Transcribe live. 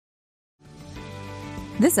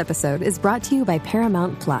This episode is brought to you by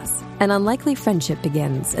Paramount Plus. An unlikely friendship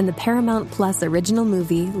begins in the Paramount Plus original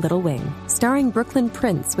movie Little Wing, starring Brooklyn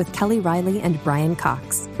Prince with Kelly Riley and Brian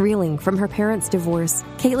Cox. Reeling from her parents' divorce,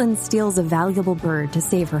 Caitlin steals a valuable bird to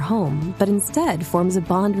save her home, but instead forms a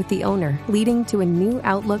bond with the owner, leading to a new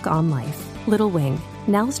outlook on life. Little Wing,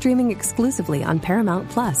 now streaming exclusively on Paramount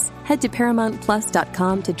Plus. Head to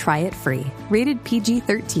ParamountPlus.com to try it free. Rated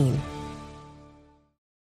PG-13.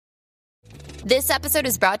 This episode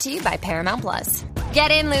is brought to you by Paramount Plus.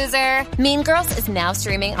 Get in, loser! Mean Girls is now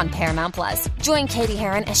streaming on Paramount Plus. Join Katie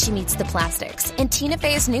Heron as she meets the plastics in Tina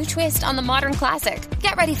Fey's new twist on the modern classic.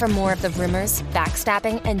 Get ready for more of the rumors,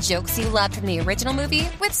 backstabbing, and jokes you loved from the original movie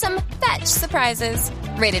with some fetch surprises.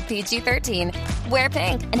 Rated PG-13. Wear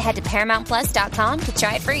pink and head to ParamountPlus.com to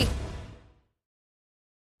try it free.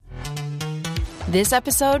 This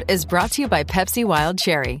episode is brought to you by Pepsi Wild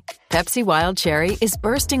Cherry. Pepsi Wild Cherry is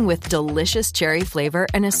bursting with delicious cherry flavor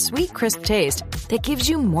and a sweet, crisp taste that gives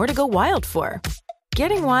you more to go wild for.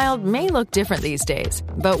 Getting wild may look different these days,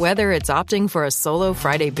 but whether it's opting for a solo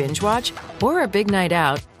Friday binge watch or a big night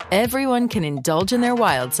out, everyone can indulge in their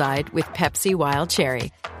wild side with Pepsi Wild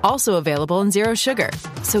Cherry. Also available in Zero Sugar.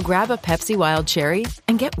 So grab a Pepsi Wild Cherry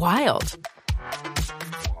and get wild.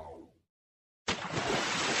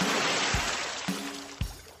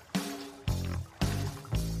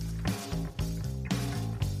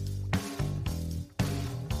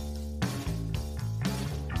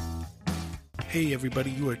 Hey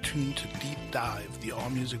everybody, you are tuned to Deep Dive, the All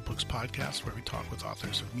Music Books podcast where we talk with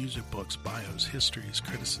authors of music books, bios, histories,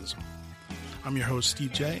 criticism. I'm your host,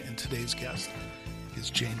 Steve J, and today's guest is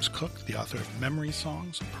James Cook, the author of Memory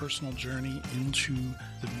Songs, a personal journey into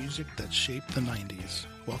the music that shaped the 90s.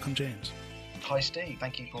 Welcome, James. Hi, Steve.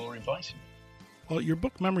 Thank you for inviting me. Well, your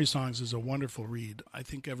book, Memory Songs, is a wonderful read. I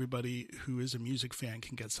think everybody who is a music fan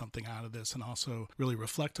can get something out of this and also really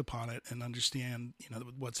reflect upon it and understand,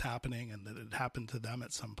 what's happening and that it happened to them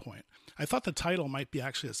at some point. I thought the title might be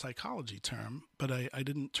actually a psychology term, but I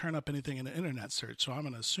didn't turn up anything in the internet search, so I'm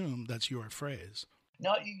going to assume that's your phrase.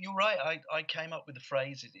 No, you're right. I came up with the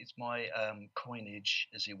phrase. It's my coinage,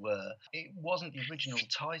 as it were. It wasn't the original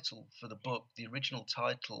title for the book. The original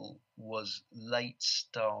title was Late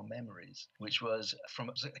Star Memories, which was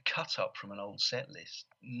a cut-up from an old set list.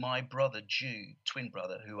 My brother, Jude, twin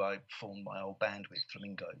brother, who I formed my old band with,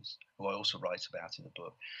 Flamingos, who I also write about in the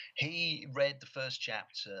book, he read the first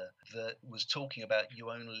chapter that was talking about You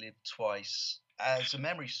Only Live Twice as a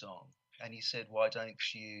memory song. And he said, why don't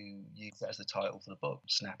you use that as the title for the book?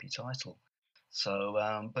 Snappy title. So,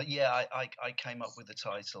 but yeah, I came up with the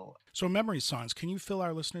title. So Memory Songs, can you fill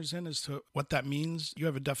our listeners in as to what that means? You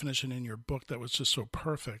have a definition in your book that was just so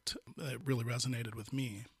perfect. It really resonated with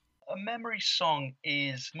me. A memory song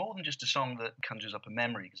is more than just a song that conjures up a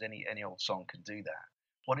memory, because any old song can do that.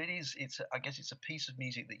 What it is, I guess it's a piece of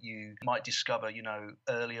music that you might discover,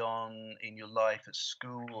 early on in your life at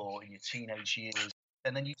school or in your teenage years.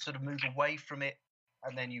 And then you sort of move away from it,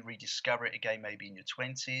 and then you rediscover it again, maybe in your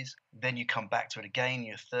 20s. Then you come back to it again in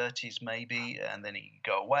your 30s, maybe, and then you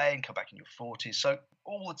go away and come back in your 40s. So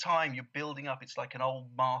all the time you're building up. It's like an old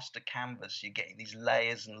master canvas. You're getting these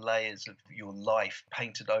layers and layers of your life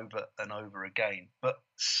painted over and over again. But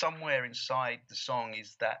somewhere inside the song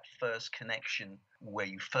is that first connection where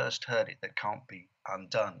you first heard it that can't be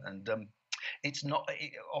undone. And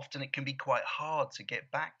often it can be quite hard to get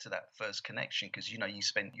back to that first connection because, you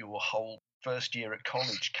spent your whole first year at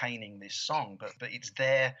college caning this song, but it's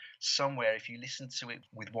there somewhere if you listen to it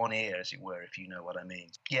with one ear, as it were, if you know what I mean.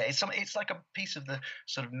 Yeah, it's like a piece of the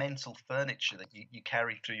sort of mental furniture that you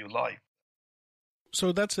carry through your life.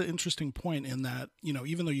 So that's an interesting point in that,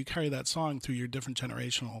 even though you carry that song through your different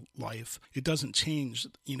generational life, it doesn't change.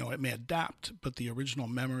 It may adapt, but the original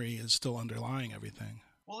memory is still underlying everything.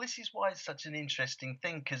 Well, this is why it's such an interesting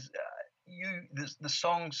thing, because the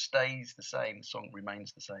song stays the same, the song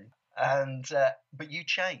remains the same, and but you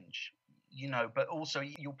change, but also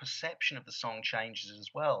your perception of the song changes as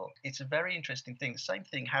well. It's a very interesting thing. The same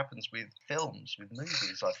thing happens with films, with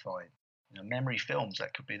movies, I find. Memory films,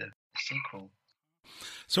 that could be the sequel.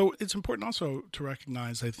 So it's important also to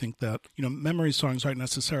recognize, I think, that, memory songs aren't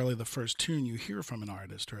necessarily the first tune you hear from an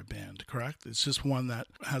artist or a band, correct? It's just one that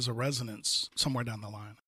has a resonance somewhere down the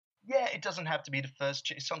line. Yeah, it doesn't have to be the first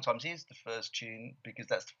tune. Sometimes it is the first tune because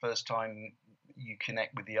that's the first time you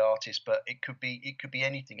connect with the artist, but it could be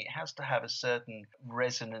anything. It has to have a certain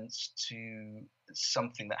resonance to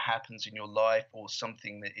something that happens in your life, or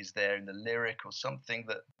something that is there in the lyric, or something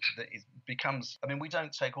that becomes. I mean, we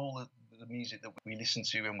don't take all the the music that we listen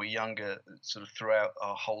to when we're younger, sort of throughout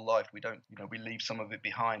our whole life. We don't, we leave some of it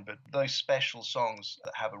behind, but those special songs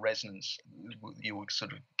that have a resonance, you will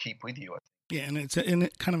sort of keep with you. Yeah, and it's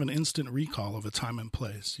kind of an instant recall of a time and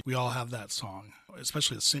place. We all have that song,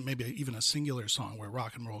 especially maybe even a singular song where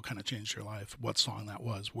rock and roll kind of changed your life. What song that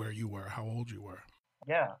was, where you were, how old you were.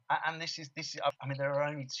 Yeah, and this is. I mean, there are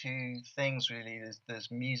only two things really.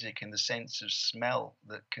 There's music and the sense of smell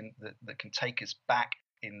that can take us back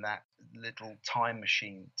in that little time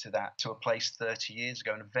machine to a place 30 years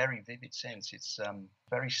ago in a very vivid sense. It's a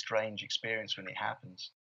very strange experience when it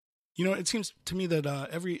happens. It seems to me that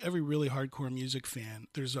every really hardcore music fan,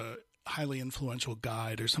 there's a highly influential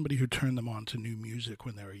guide or somebody who turned them on to new music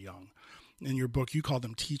when they were young. In your book, you call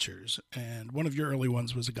them teachers, and one of your early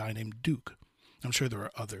ones was a guy named Duke. I'm sure there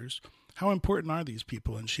are others. How important are these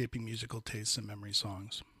people in shaping musical tastes and memory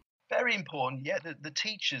songs? Very important. Yeah, the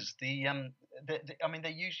teachers. I mean, they're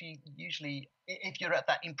usually if you're at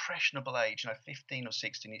that impressionable age, 15 or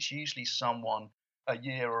 16, it's usually someone a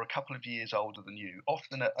year or a couple of years older than you,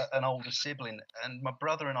 often an older sibling. And my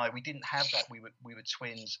brother and I, we didn't have that. We were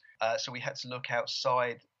twins, so we had to look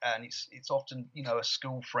outside, and it's often a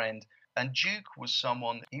school friend. And Duke was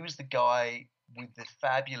someone. He was the guy with the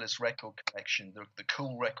fabulous record collection, the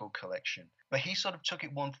cool record collection. But he sort of took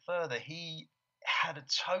it one further. He had a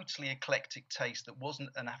totally eclectic taste that wasn't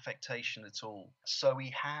an affectation at all. So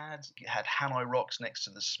he had Hanoi Rocks next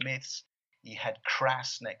to the Smiths. He had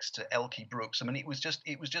Crass next to Elkie Brooks. I mean, it was just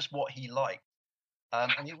what he liked.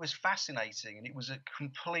 And it was fascinating. And it was a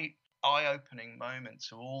complete eye-opening moment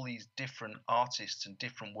to all these different artists and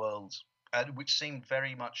different worlds, which seemed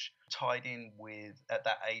very much tied in with, at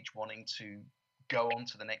that age, wanting to go on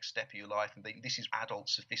to the next step of your life. And this is adult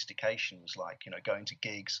sophistication, was like, going to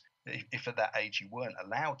gigs. If at that age you weren't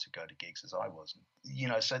allowed to go to gigs, as I wasn't,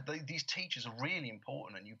 so these teachers are really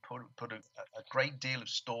important, and you put a great deal of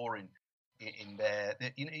store in their,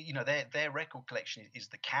 their record collection is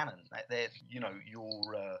the canon. They're,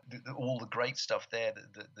 all the great stuff there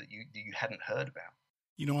that you hadn't heard about.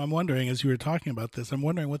 I'm wondering, as you were talking about this, I'm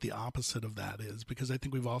wondering what the opposite of that is, because I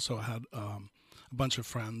think we've also had a bunch of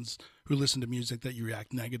friends who listen to music that you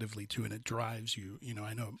react negatively to, and it drives you.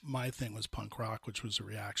 I know my thing was punk rock, which was a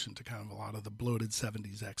reaction to kind of a lot of the bloated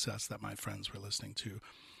 70s excess that my friends were listening to,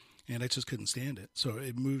 and I just couldn't stand it. So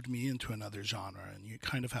it moved me into another genre, and you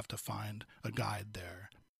kind of have to find a guide there.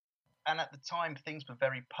 And at the time, things were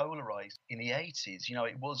very polarized. In the 80s,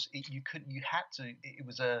 it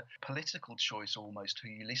was a political choice almost who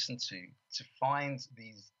you listened to find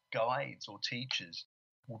these guides or teachers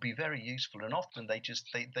will be very useful. And often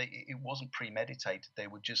it wasn't premeditated. They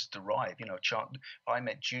would just arrive. I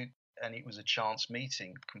met Duke, and it was a chance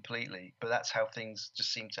meeting completely. But that's how things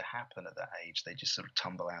just seem to happen at that age. They just sort of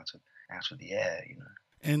tumble out of the air.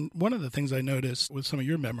 And one of the things I noticed with some of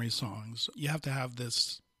your memory songs, you have to have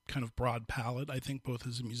this kind of broad palette, I think, both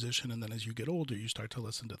as a musician, and then as you get older, you start to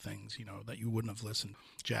listen to things, that you wouldn't have listened,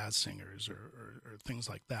 jazz singers or things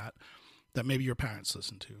like that maybe your parents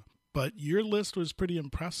listened to. But your list was pretty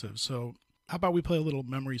impressive. So how about we play a little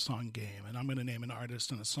memory song game? And I'm going to name an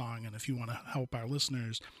artist and a song, and if you want to help our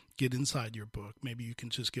listeners get inside your book, maybe you can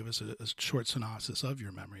just give us a short synopsis of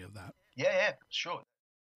your memory of that. Yeah, sure.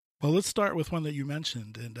 Well, let's start with one that you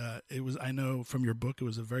mentioned, and I know from your book, it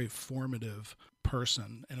was a very formative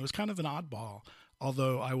person, and it was kind of an oddball,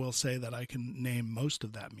 although I will say that I can name most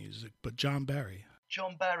of that music, but John Barry.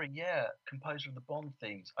 John Barry, yeah, composer of the Bond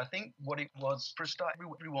themes. I think what it was, for a start,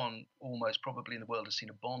 everyone almost probably in the world has seen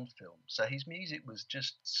a Bond film. So his music was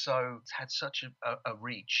just had such a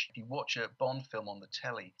reach. If you watch a Bond film on the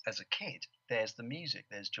telly as a kid, there's the music,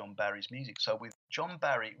 there's John Barry's music. So with John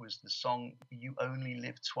Barry, it was the song You Only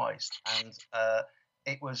Live Twice. And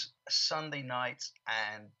it was a Sunday night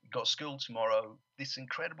and got school tomorrow. This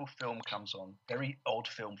incredible film comes on, very odd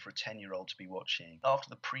film for a 10-year-old to be watching. After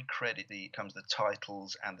the pre-credit comes the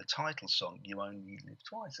titles and the title song, You Only Live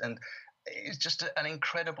Twice. And it's just an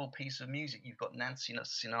incredible piece of music. You've got Nancy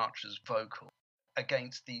Sinatra's vocal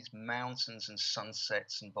against these mountains and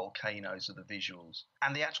sunsets and volcanoes are the visuals.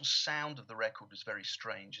 And the actual sound of the record was very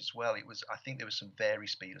strange as well. I think there was some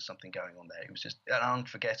vari-speed or something going on there. It was just an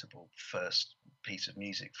unforgettable first piece of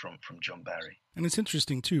music from John Barry. And it's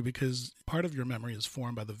interesting too, because part of your memory is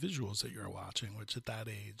formed by the visuals that you're watching, which at that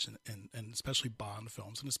age, and especially Bond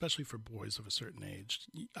films, and especially for boys of a certain age,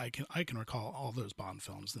 I can recall all those Bond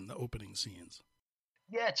films in the opening scenes.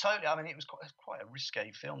 Yeah, totally. I mean, it was quite a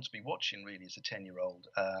risque film to be watching, really, as a 10-year-old.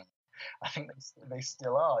 I think they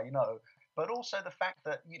still are, But also the fact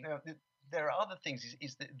that, there are other things.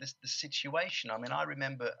 Is the situation? I mean, I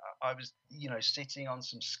remember I was, sitting on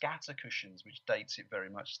some scatter cushions, which dates it very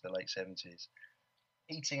much to the late 70s,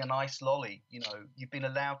 eating a nice lolly. You've been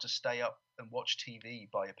allowed to stay up and watch TV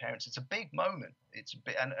by your parents. It's a big moment. It's a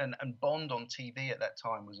bit, and Bond on TV at that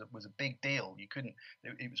time was a big deal. You couldn't.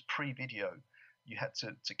 It was pre-video. You had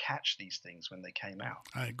to catch these things when they came out.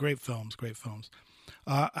 Great films, great films.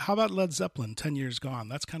 How about Led Zeppelin, 10 Years Gone?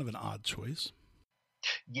 That's kind of an odd choice.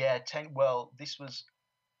 Yeah, this was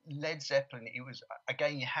Led Zeppelin. It was,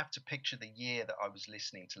 again, you have to picture the year that I was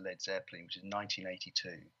listening to Led Zeppelin, which is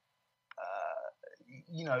 1982.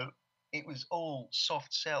 It was all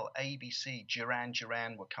soft cell, ABC, Duran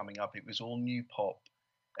Duran were coming up. It was all new pop.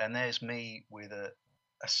 And there's me with a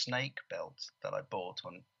snake belt that I bought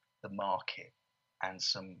on the market and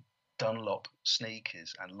some Dunlop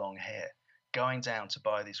sneakers and long hair, going down to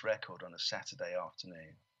buy this record on a Saturday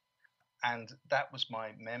afternoon. And that was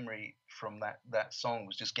my memory from that song,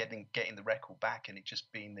 was just getting the record back, and it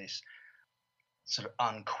just being this sort of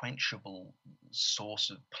unquenchable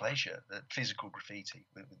source of pleasure, the Physical Graffiti,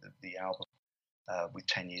 the album with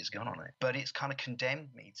 10 Years Gone on it. But it's kind of condemned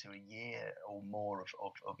me to a year or more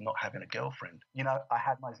of not having a girlfriend. I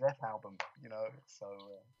had my Zep album, so...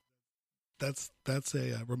 That's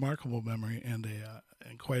a remarkable memory and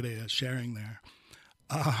quite a sharing there.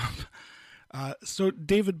 So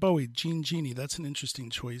David Bowie, Jean Genie, that's an interesting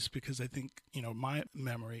choice because I think, my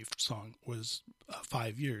memory song was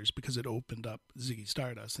 5 years because it opened up Ziggy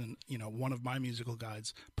Stardust. And, one of my musical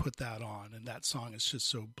guides put that on, and that song is just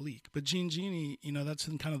so bleak. But Jean Genie, that's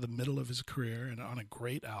in kind of the middle of his career and on a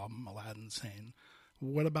great album, Aladdin Sane.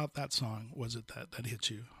 What about that song was it that hit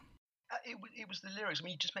you? It was the lyrics. I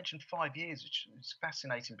mean, you just mentioned 5 years, which is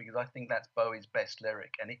fascinating because I think that's Bowie's best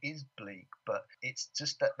lyric, and it is bleak, but it's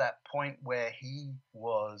just at that point where he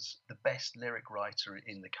was the best lyric writer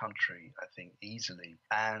in the country, I think, easily.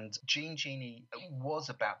 And Jean Genie was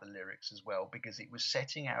about the lyrics as well because it was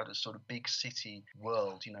setting out a sort of big city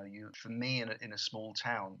world. For me in a small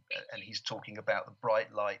town, and he's talking about the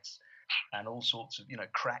bright lights and all sorts of,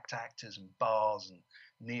 cracked actors and bars and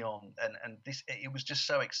neon, and this, it was just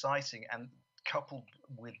so exciting, and coupled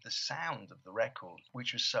with the sound of the record,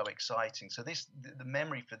 which was so exciting. So the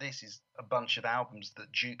memory for this is a bunch of albums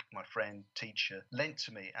that Duke, my friend, teacher, lent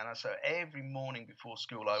to me, and so every morning before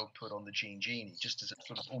school I would put on the Jean Genie, just as a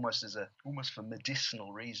sort of almost for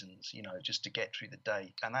medicinal reasons, just to get through the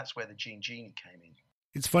day, and that's where the Jean Genie came in.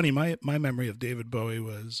 It's funny, my memory of David Bowie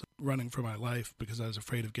was running for my life because I was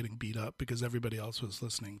afraid of getting beat up because everybody else was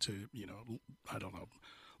listening to, I don't know,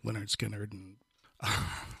 Lynyrd Skynyrd. And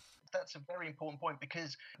that's a very important point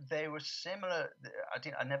because they were similar.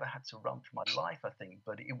 I never had to run for my life, I think,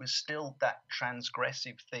 but it was still that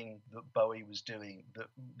transgressive thing that Bowie was doing that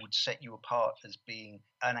would set you apart as being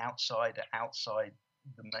an outsider outside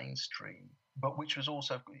the mainstream. But which was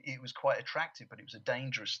also, it was quite attractive, but it was a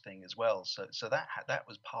dangerous thing as well. So that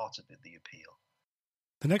was part of the appeal.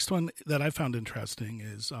 The next one that I found interesting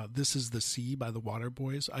is This Is the Sea by the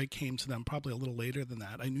Waterboys. I came to them probably a little later than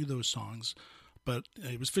that. I knew those songs, but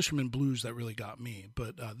it was Fisherman Blues that really got me.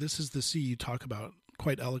 But This Is the Sea you talk about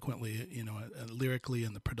quite eloquently, lyrically,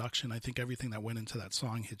 and the production. I think everything that went into that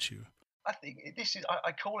song hits you. I think this is,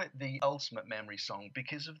 I call it the ultimate memory song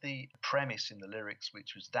because of the premise in the lyrics,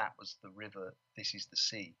 which was that was the river, this is the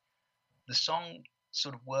sea. The song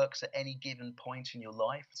sort of works at any given point in your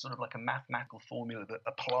life, sort of like a mathematical formula that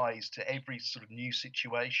applies to every sort of new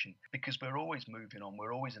situation because we're always moving on.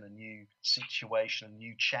 We're always in a new situation, a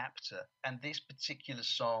new chapter. And this particular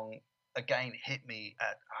song, again, hit me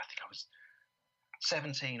at, I think I was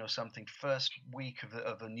 17 or something, first week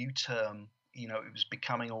of a new term. It was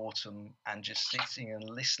becoming autumn, and just sitting and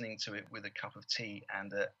listening to it with a cup of tea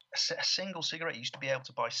and a single cigarette. You used to be able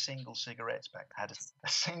to buy single cigarettes back. I had a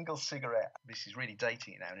single cigarette. This is really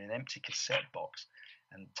dating it now, in an empty cassette box,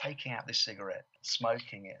 and taking out this cigarette,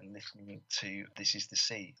 smoking it, and listening to "This Is the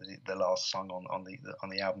Sea," the last song on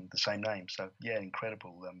the album, the same name. So yeah,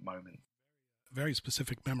 incredible moment. Very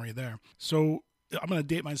specific memory there. So I'm going to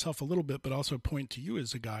date myself a little bit, but also point to you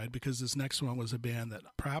as a guide because this next one was a band that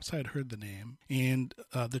perhaps I had heard the name, and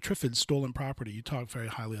the Triffids, Stolen Property. You talked very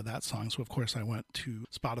highly of that song, so of course I went to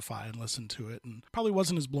Spotify and listened to it, and probably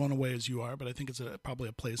wasn't as blown away as you are, but I think it's probably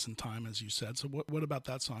a place and time, as you said. So what about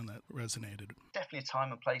that song that resonated? Definitely a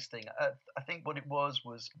time and place thing. I think what it was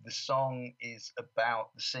the song is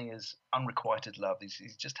about the singer's unrequited love.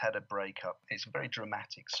 He's just had a breakup. It's a very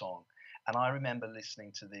dramatic song. And I remember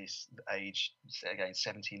listening to this age, again,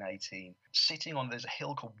 17, 18, sitting on, there's a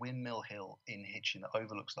hill called Windmill Hill in Hitchin that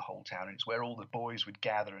overlooks the whole town. And it's where all the boys would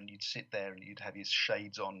gather, and you'd sit there and you'd have your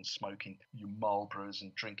shades on, smoking your Marlboros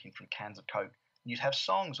and drinking from cans of Coke. And you'd have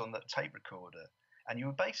songs on the tape recorder. And you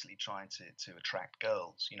were basically trying to attract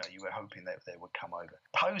girls. You know, you were hoping that they would come over.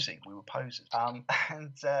 Posing, we were posers. And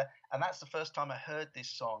that's the first time I heard this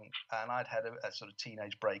song. And I'd had a sort of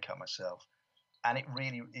teenage breakup myself. And it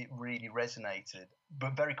really resonated.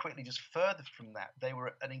 But very quickly, just further from that, they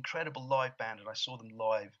were an incredible live band, and I saw them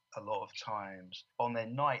live a lot of times. On their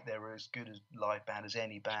night, they were as good a live band as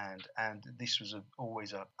any band, and this was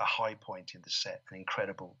always a high point in the set. An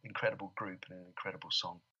incredible group and an incredible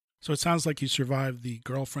song. So it sounds like you survived the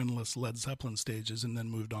girlfriendless Led Zeppelin stages and then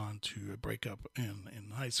moved on to a breakup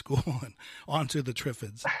in high school and onto the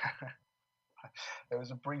Triffids. There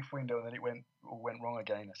was a brief window and then it went wrong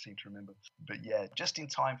again, I seem to remember. But yeah, just in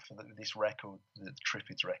time for this record, the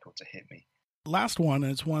Triffids record, to hit me. Last one,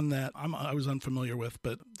 and it's one that I was unfamiliar with,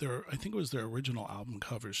 but I think it was their original album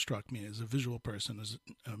cover struck me as a visual person, as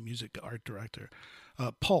a music art director.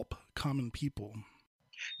 Pulp, Common People.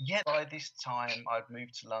 Yeah, by this time I'd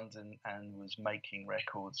moved to London and was making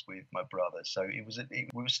records with my brother. So we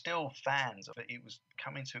were still fans, but it was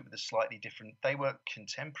coming to it with a slightly different. They were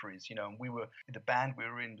contemporaries, you know, and the band we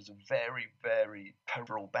were in was a very, very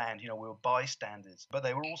overall band. You know, we were bystanders, but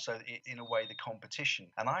they were also in a way the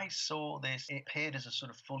competition. And I saw this. It appeared as a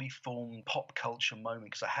sort of fully formed pop culture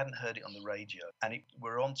moment because I hadn't heard it on the radio, and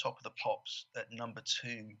we're on top of the pops at number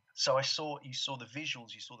 2. So you saw the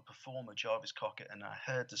visuals, you saw the performer Jarvis Cocker, and I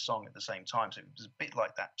heard the song at the same time. So it was a bit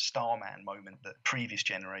like that Starman moment that the previous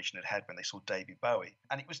generation had when they saw David Bowie.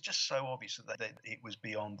 And it was just so obvious that it was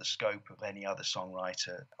beyond the scope of any other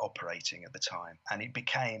songwriter operating at the time. And it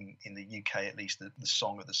became, in the UK at least, the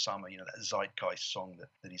song of the summer, you know, that zeitgeist song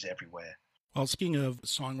that is everywhere. Well, speaking of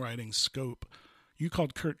songwriting scope, you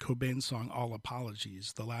called Kurt Cobain's song All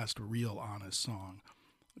Apologies the last real honest song.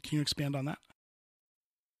 Can you expand on that?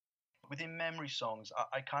 Within memory songs,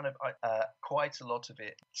 I quite a lot of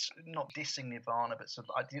it, not dissing Nirvana, but sort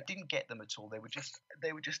of, I didn't get them at all. They were just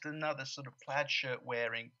another sort of plaid shirt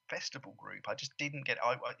wearing festival group. I just didn't get.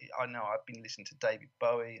 I know I've been listening to David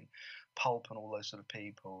Bowie and Pulp and all those sort of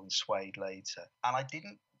people, and Suede later, and I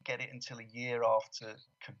didn't get it until a year after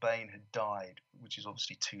Cobain had died, which is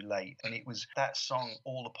obviously too late. And it was that song,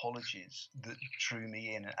 All Apologies, that drew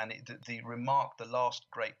me in. And the last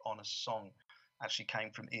great honest song, actually came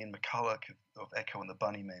from Ian McCulloch of Echo and the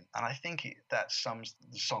Bunnymen, and I think that sums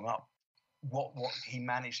the song up. What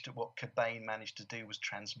Cobain managed to do was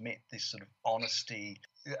transmit this sort of honesty,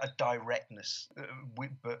 a directness,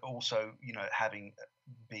 but also, you know,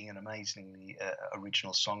 being an amazingly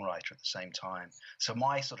original songwriter at the same time. So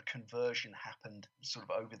my sort of conversion happened sort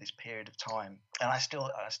of over this period of time, and I still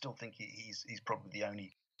think he's probably the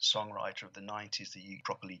only songwriter of the 90s that you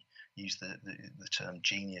properly use the term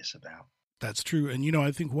genius about. That's true. And, you know,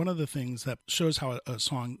 I think one of the things that shows how a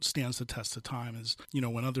song stands the test of time is, you know,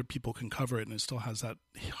 when other people can cover it and it still has that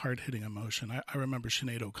hard-hitting emotion. I remember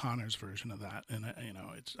Sinead O'Connor's version of that, and,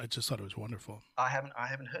 I just thought it was wonderful. I haven't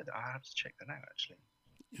heard that. I have to check that out, actually.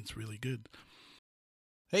 It's really good.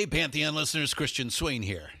 Hey, Pantheon listeners, Christian Swain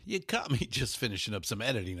here. You caught me just finishing up some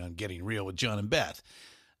editing on Getting Real with John and Beth.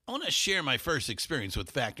 I want to share my first experience with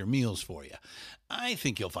Factor Meals for you. I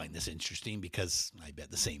think you'll find this interesting because I bet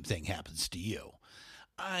the same thing happens to you.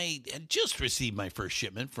 I had just received my first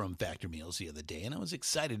shipment from Factor Meals the other day, and I was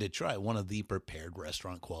excited to try one of the prepared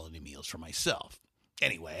restaurant quality meals for myself.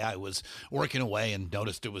 Anyway, I was working away and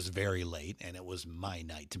noticed it was very late, and it was my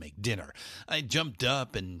night to make dinner. I jumped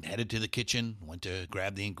up and headed to the kitchen, went to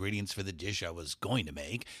grab the ingredients for the dish I was going to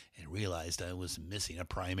make, and realized I was missing a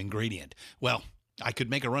prime ingredient. Well, I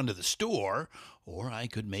could make a run to the store, or I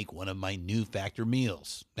could make one of my new Factor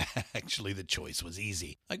meals. Actually, the choice was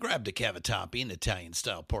easy. I grabbed a cavatappi, an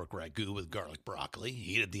Italian-style pork ragu with garlic broccoli,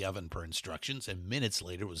 heated the oven per instructions, and minutes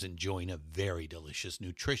later was enjoying a very delicious,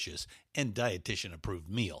 nutritious, and dietitian-approved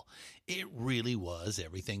meal. It really was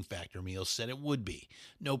everything Factor Meals said it would be.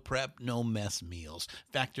 No prep, no mess meals.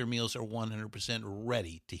 Factor Meals are 100%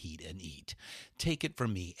 ready to heat and eat. Take it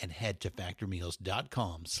from me and head to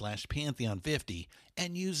factormeals.com/Pantheon50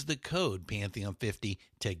 and use the code Pantheon50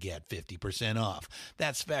 to get 50% off.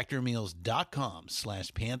 That's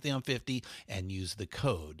factormeals.com/Pantheon50 and use the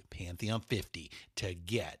code Pantheon50 to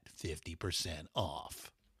get 50%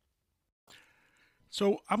 off.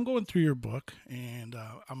 So I'm going through your book, and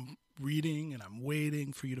I'm reading, and I'm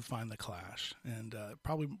waiting for you to find The Clash, and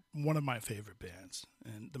probably one of my favorite bands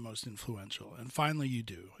and the most influential. And finally you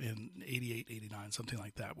do, in 88, 89, something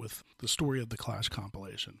like that, with the Story of the Clash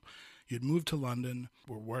compilation. you'd moved to London,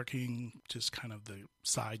 were working just kind of the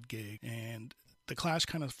side gig, and The Clash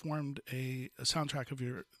kind of formed a soundtrack of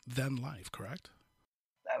your then life, correct?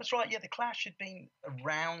 That was right. Yeah, The Clash had been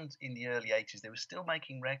around in the early 80s. They were still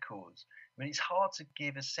making records. I mean, it's hard to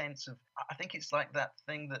give a sense of. I think it's like that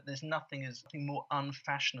thing that there's nothing more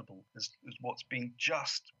unfashionable as what's been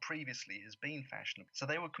just previously has been fashionable. So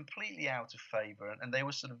they were completely out of favour, and they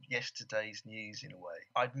were sort of yesterday's news in a way.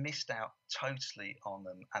 I'd missed out totally on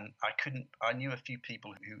them, and I knew a few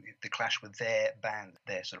people who The Clash were their band,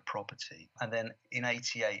 their sort of property. And then in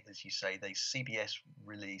 '88, as you say, CBS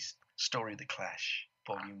released Story of the Clash,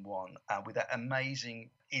 Volume 1, with that amazing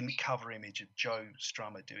cover image of Joe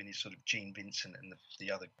Strummer doing his sort of Gene Vincent and the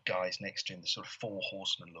other guys next to him, the sort of Four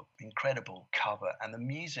Horsemen look. Incredible cover. And the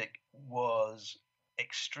music was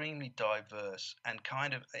extremely diverse, and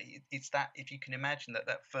kind of, it's that, if you can imagine that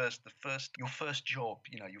your first job,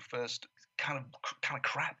 your first kind of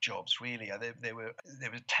crap jobs, really. There were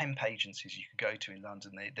temp agencies you could go to in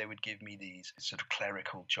London. They would give me these sort of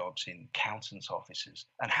clerical jobs in accountants' offices,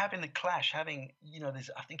 and having The Clash, there's,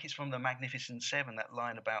 I think it's from the Magnificent Seven, that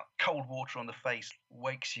line about cold water on the face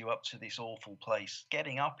wakes you up to this awful place.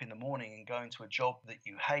 Getting up in the morning and going to a job that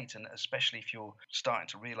you hate, and especially if you're starting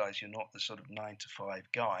to realize you're not the sort of 9 to 5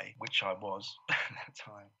 guy, which I was at that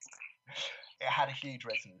time. It had a huge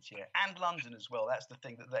resonance, yeah. And London as well. That's the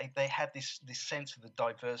thing, that they had this sense of the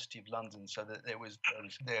diversity of London, so that they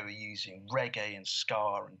were using reggae and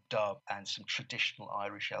ska and dub and some traditional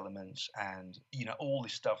Irish elements, and all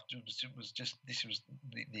this stuff. This was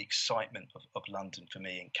the excitement of London for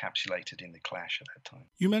me, encapsulated in The Clash at that time.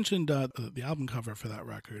 You mentioned the album cover for that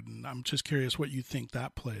record, and I'm just curious what you think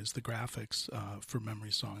that plays, the graphics for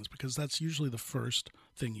Memory Songs, because that's usually the first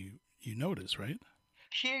thing you notice, right?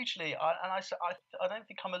 Hugely, I don't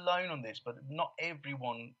think I'm alone on this, but not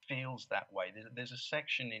everyone feels that way. There's a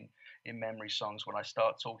section in Memory Songs when I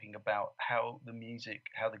start talking about how the music,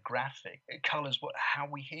 how the graphic, it colours how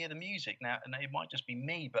we hear the music. Now, and it might just be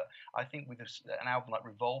me, but I think with an album like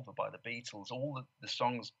Revolver by the Beatles, all the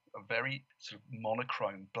songs are very sort of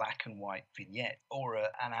monochrome, black and white vignette, or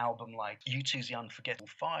an album like U2's The Unforgettable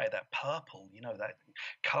Fire, that purple, that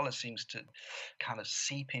colour seems to kind of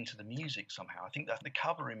seep into the music somehow. I think that the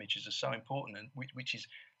cover images are so important, and which is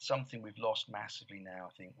something we've lost massively now,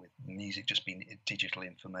 I think, with music just being digital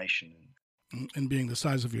information. And being the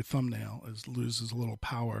size of your thumbnail loses a little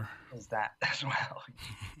power. There's that as well.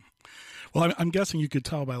 Well, I'm guessing you could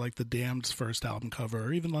tell by like the Damned's first album cover,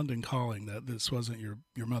 or even London Calling, that this wasn't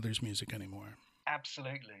your mother's music anymore.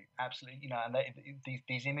 Absolutely. And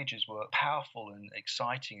these images were powerful and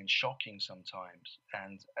exciting and shocking sometimes,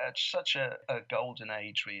 and such a golden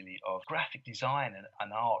age, really, of graphic design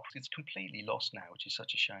and art. It's completely lost now, which is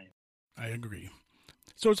such a shame. I agree.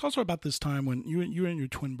 So it's also about this time when you and your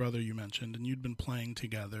twin brother, you mentioned, and you'd been playing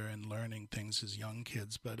together and learning things as young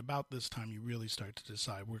kids, but about this time you really start to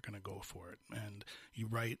decide we're going to go for it, and you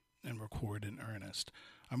write and record in earnest.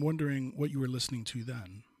 I'm wondering what you were listening to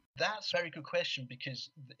then. That's a very good question, because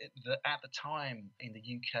at the time in the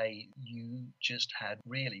UK, you just had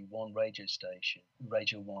really one radio station,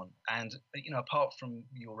 Radio 1. And, apart from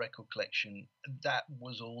your record collection, that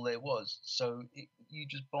was all there was. So you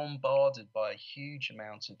just bombarded by a huge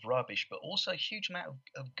amount of rubbish, but also a huge amount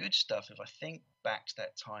of good stuff. If I think back to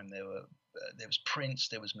that time, there was Prince,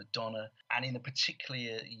 there was Madonna, and in a particular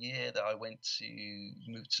year that I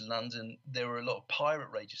moved to London, there were a lot of pirate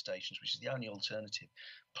radio stations, which is the only alternative,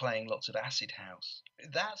 playing lots of acid house.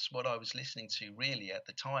 That's what I was listening to really at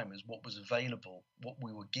the time, is what was available, what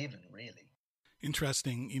we were given, really.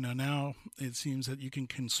 Interesting. Now it seems that you can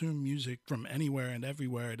consume music from anywhere and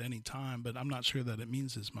everywhere at any time, but I'm not sure that it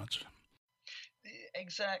means as much.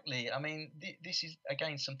 Exactly. I mean, this is,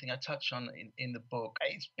 again, something I touch on in the book.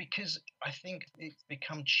 It's because I think it's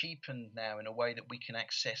become cheapened now in a way that we can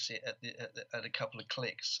access it at a couple of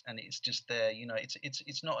clicks, and it's just there.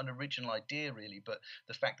 It's not an original idea, really, but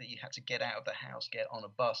the fact that you had to get out of the house, get on a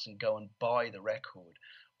bus and go and buy the record,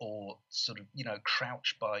 or sort of,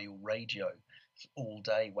 crouch by your radio all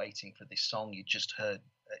day waiting for this song you just heard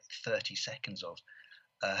 30 seconds of.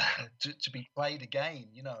 To be played again,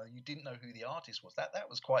 you didn't know who the artist was. That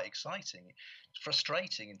was quite exciting,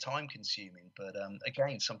 frustrating and time consuming, but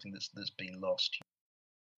again, something that's been lost.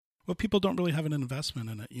 Well, people don't really have an investment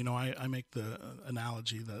in it. I make the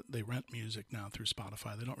analogy that they rent music now through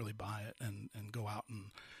Spotify. They don't really buy it and go out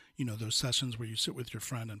and, those sessions where you sit with your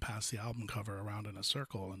friend and pass the album cover around in a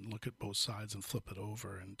circle and look at both sides and flip it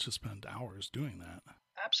over and just spend hours doing that.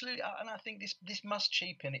 Absolutely, and I think this must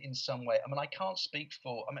cheapen it in some way. I mean, I can't speak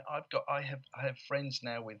for. I mean, I have friends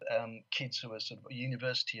now with kids who are sort of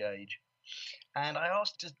university age, And I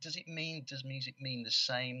asked, does music mean the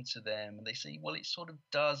same to them? And they say, well, it sort of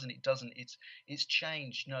does and it doesn't. It's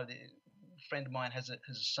changed. A friend of mine has a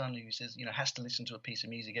son who says, has to listen to a piece of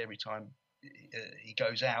music every time he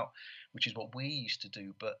goes out, which is what we used to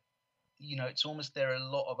do. But it's almost there are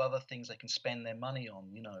a lot of other things they can spend their money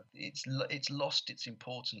on. It's lost its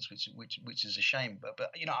importance, which is a shame.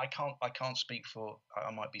 But I can't speak for.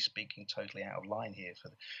 I might be speaking totally out of line here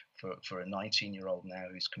for a 19-year-old now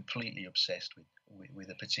who's completely obsessed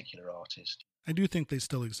with a particular artist. I do think they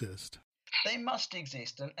still exist. They must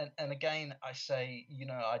exist, and again, I say,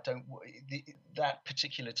 I don't. That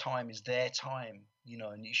particular time is their time,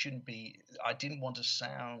 and you shouldn't be. I didn't want to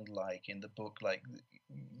sound like in the book, like,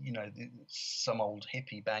 some old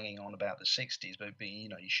hippie banging on about the '60s, but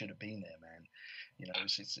you should have been there, man.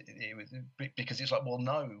 It was because it's like, well,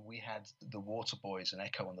 no, we had the Waterboys and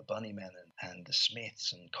Echo and the Bunnymen and the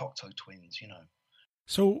Smiths and Cocteau Twins,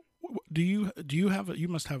 So, do you have you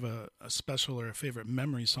must have a special or a favorite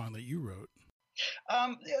memory song that you wrote?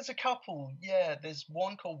 There's a couple. Yeah, there's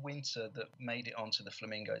one called Winter that made it onto the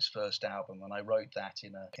Flamingos' first album, and I wrote that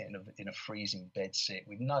in a freezing bedsit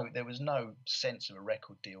with there was no sense of a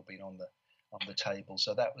record deal being on the table,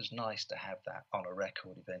 so that was nice to have that on a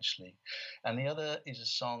record eventually. And the other is a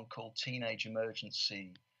song called Teenage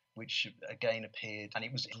Emergency, which again appeared, and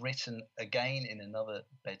it was written again in another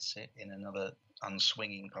bedsit in another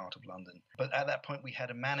unswinging part of London. But at that point we had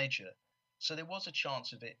a manager, so there was a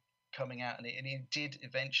chance of it coming out, and it did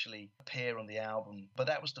eventually appear on the album. But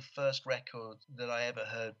that was the first record that I ever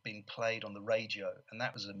heard being played on the radio, and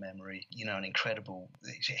that was a memory, an incredible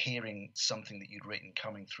hearing something that you'd written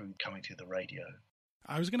coming through the radio.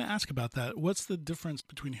 I was going to ask about that. What's the difference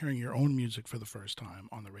between hearing your own music for the first time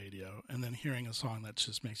on the radio and then hearing a song that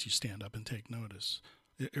just makes you stand up and take notice?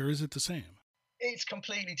 Or is it the same? It's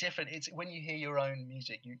completely different. It's when you hear your own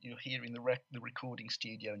music, you're hearing the recording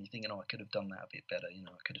studio and you're thinking, I could have done that a bit better.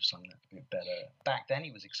 I could have sung that a bit better. Back then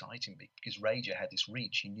it was exciting because radio had this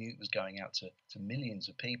reach. You knew it was going out to millions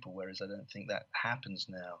of people, whereas I don't think that happens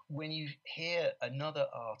now. When you hear another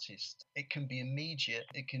artist, it can be immediate.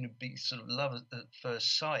 It can be sort of love at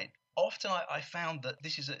first sight. Often I found that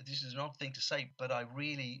this is an odd thing to say, but I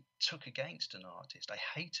really took against an artist. I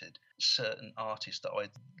hated certain artists that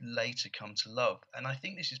I'd later come to love. And I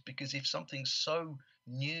think this is because if something's so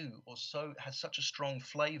new or has such a strong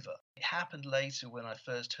flavour, it happened later when I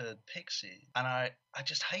first heard Pixies, and I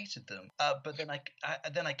just hated them. But then I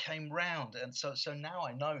came round, and so now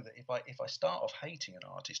I know that if I start off hating an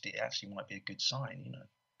artist, it actually might be a good sign,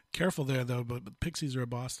 Careful there, though, but Pixies are a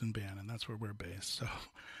Boston band, and that's where we're based, so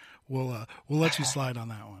we'll let you slide on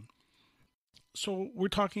that one. So we're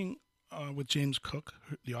talking with James Cook,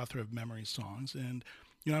 the author of Memory Songs, and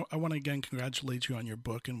I want to again congratulate you on your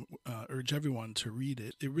book and urge everyone to read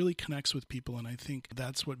it. It really connects with people, and I think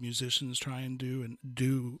that's what musicians try and do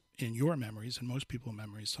in your memories and most people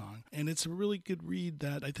Memory Song. And it's a really good read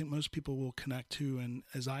that I think most people will connect to, and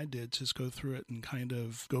as I did, just go through it and kind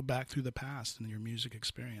of go back through the past and your music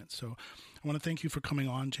experience. So I want to thank you for coming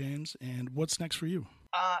on, James. And what's next for you?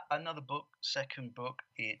 Another book, second book.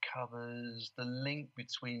 It covers the link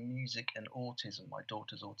between music and autism. My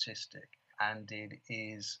daughter's autistic, and it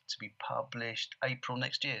is to be published April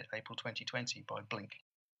next year, April 2020, by Blink.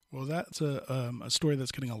 Well, that's a story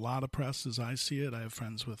that's getting a lot of press as I see it. I have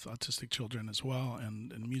friends with autistic children as well,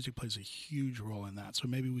 and music plays a huge role in that. So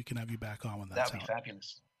maybe we can have you back on when that's out. That'd be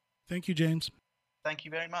fabulous. Thank you, James. Thank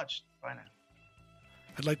you very much. Bye now.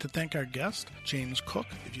 I'd like to thank our guest, James Cook.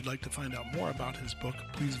 If you'd like to find out more about his book,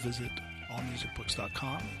 please visit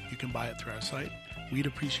allmusicbooks.com. You can buy it through our site. We'd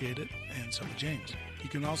appreciate it, and so would James. You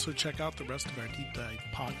can also check out the rest of our Deep Dive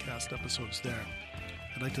podcast episodes there.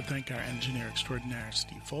 I'd like to thank our engineer extraordinaire,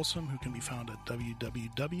 Steve Folsom, who can be found at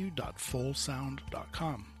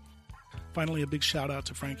www.fullsound.com. Finally, a big shout out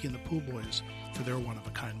to Frankie and the Pool Boys for their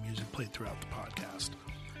one-of-a-kind music played throughout the podcast.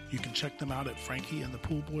 You can check them out at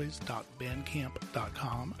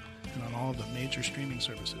frankieandthepoolboys.bandcamp.com and on all the major streaming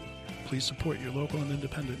services. Please support your local and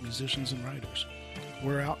independent musicians and writers.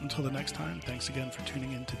 We're out until the next time. Thanks again for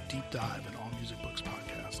tuning in to Deep Dive and All Music Books Podcast.